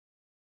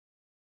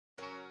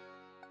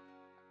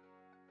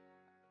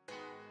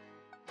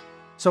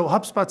So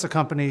HubSpot's a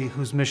company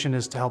whose mission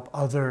is to help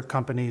other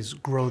companies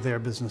grow their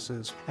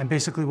businesses. And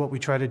basically what we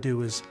try to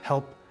do is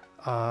help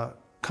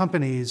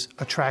companies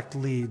attract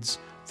leads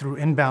through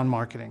inbound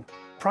marketing.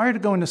 Prior to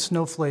going to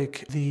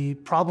Snowflake, the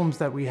problems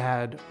that we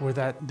had were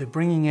that the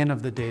bringing in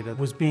of the data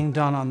was being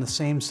done on the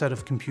same set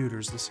of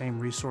computers, the same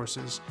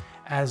resources,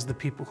 as the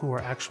people who are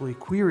actually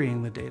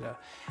querying the data.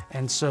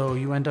 And so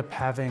you end up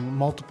having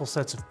multiple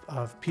sets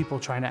of people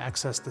trying to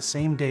access the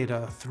same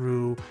data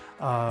through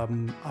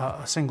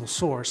a single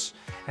source,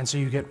 and so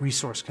you get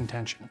resource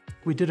contention.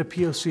 We did a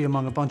POC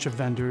among a bunch of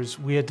vendors.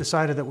 We had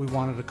decided that we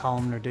wanted a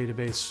columnar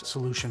database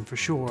solution for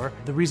sure.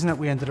 The reason that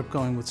we ended up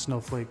going with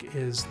Snowflake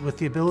is with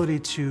the ability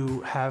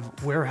to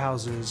have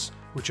warehouses,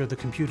 which are the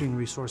computing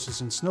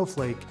resources in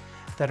Snowflake,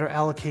 that are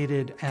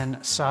allocated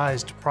and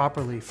sized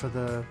properly for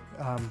the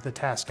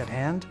task at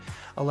hand,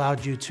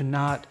 allowed you to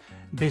not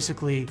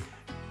basically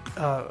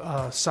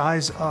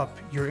size up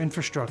your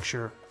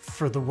infrastructure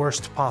for the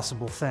worst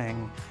possible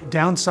thing.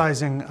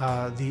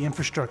 Downsizing the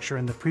infrastructure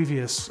in the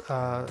previous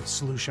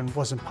solution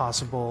wasn't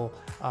possible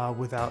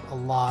without a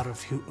lot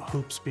of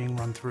hoops being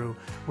run through,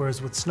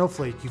 whereas with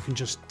Snowflake, you can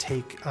just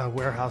take a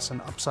warehouse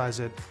and upsize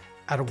it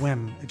at a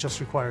whim. It just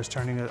requires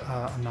turning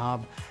a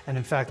knob. And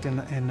in fact,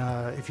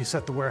 if you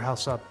set the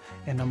warehouse up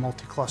in a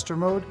multi-cluster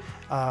mode,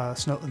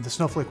 the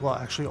Snowflake will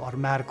actually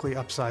automatically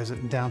upsize it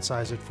and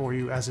downsize it for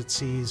you as it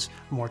sees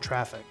more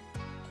traffic.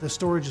 The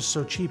storage is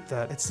so cheap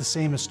that it's the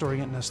same as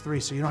storing it in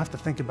S3, so you don't have to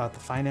think about the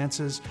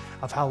finances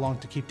of how long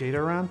to keep data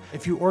around.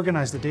 If you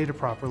organize the data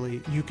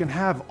properly, you can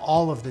have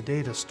all of the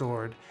data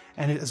stored,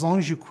 and as long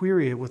as you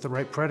query it with the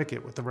right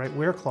predicate, with the right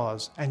where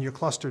clause, and you're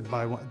clustered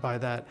by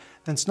that,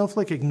 then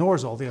Snowflake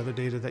ignores all the other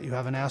data that you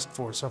haven't asked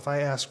for. So if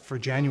I ask for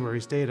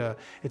January's data,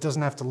 it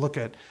doesn't have to look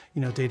at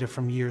data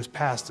from years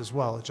past as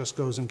well. It just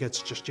goes and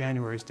gets just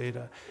January's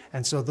data.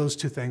 And so those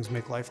two things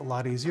make life a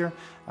lot easier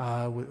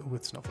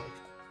with Snowflake.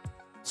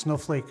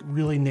 Snowflake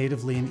really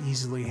natively and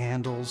easily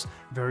handles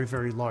very,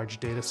 very large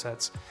data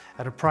sets.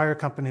 At a prior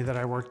company that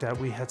I worked at,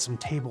 we had some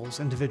tables,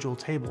 individual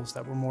tables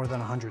that were more than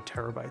 100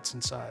 terabytes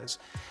in size.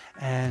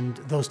 And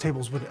those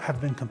tables would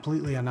have been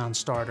completely a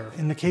non-starter.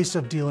 In the case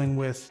of dealing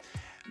with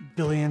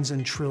billions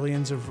and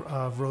trillions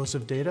of rows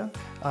of data,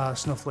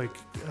 Snowflake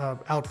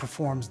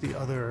outperforms the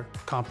other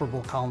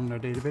comparable columnar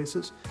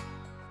databases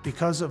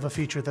because of a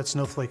feature that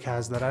Snowflake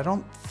has that I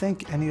don't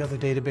think any other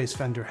database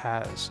vendor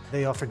has.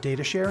 They offer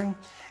data sharing,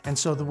 and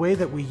so the way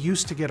that we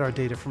used to get our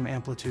data from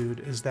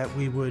Amplitude is that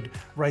we would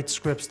write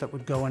scripts that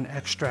would go and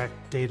extract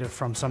data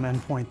from some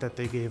endpoint that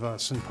they gave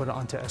us and put it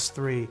onto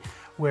S3,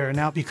 where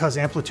now, because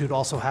Amplitude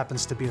also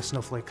happens to be a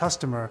Snowflake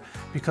customer,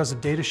 because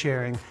of data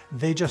sharing,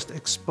 they just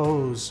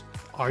expose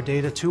our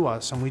data to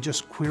us and we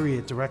just query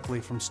it directly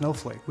from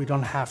Snowflake. We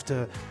don't have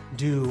to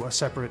do a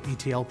separate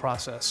ETL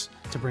process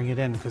to bring it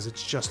in because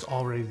it's just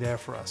already there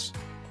for us.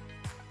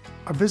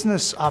 Our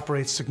business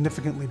operates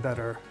significantly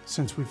better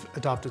since we've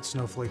adopted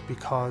Snowflake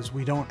because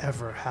we don't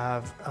ever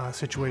have a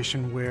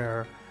situation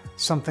where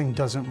something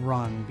doesn't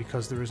run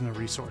because there isn't a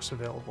resource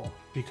available,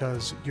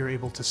 because you're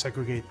able to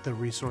segregate the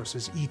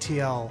resources.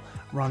 ETL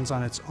runs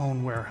on its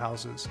own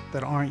warehouses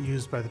that aren't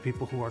used by the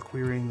people who are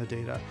querying the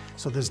data,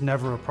 so there's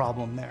never a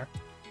problem there.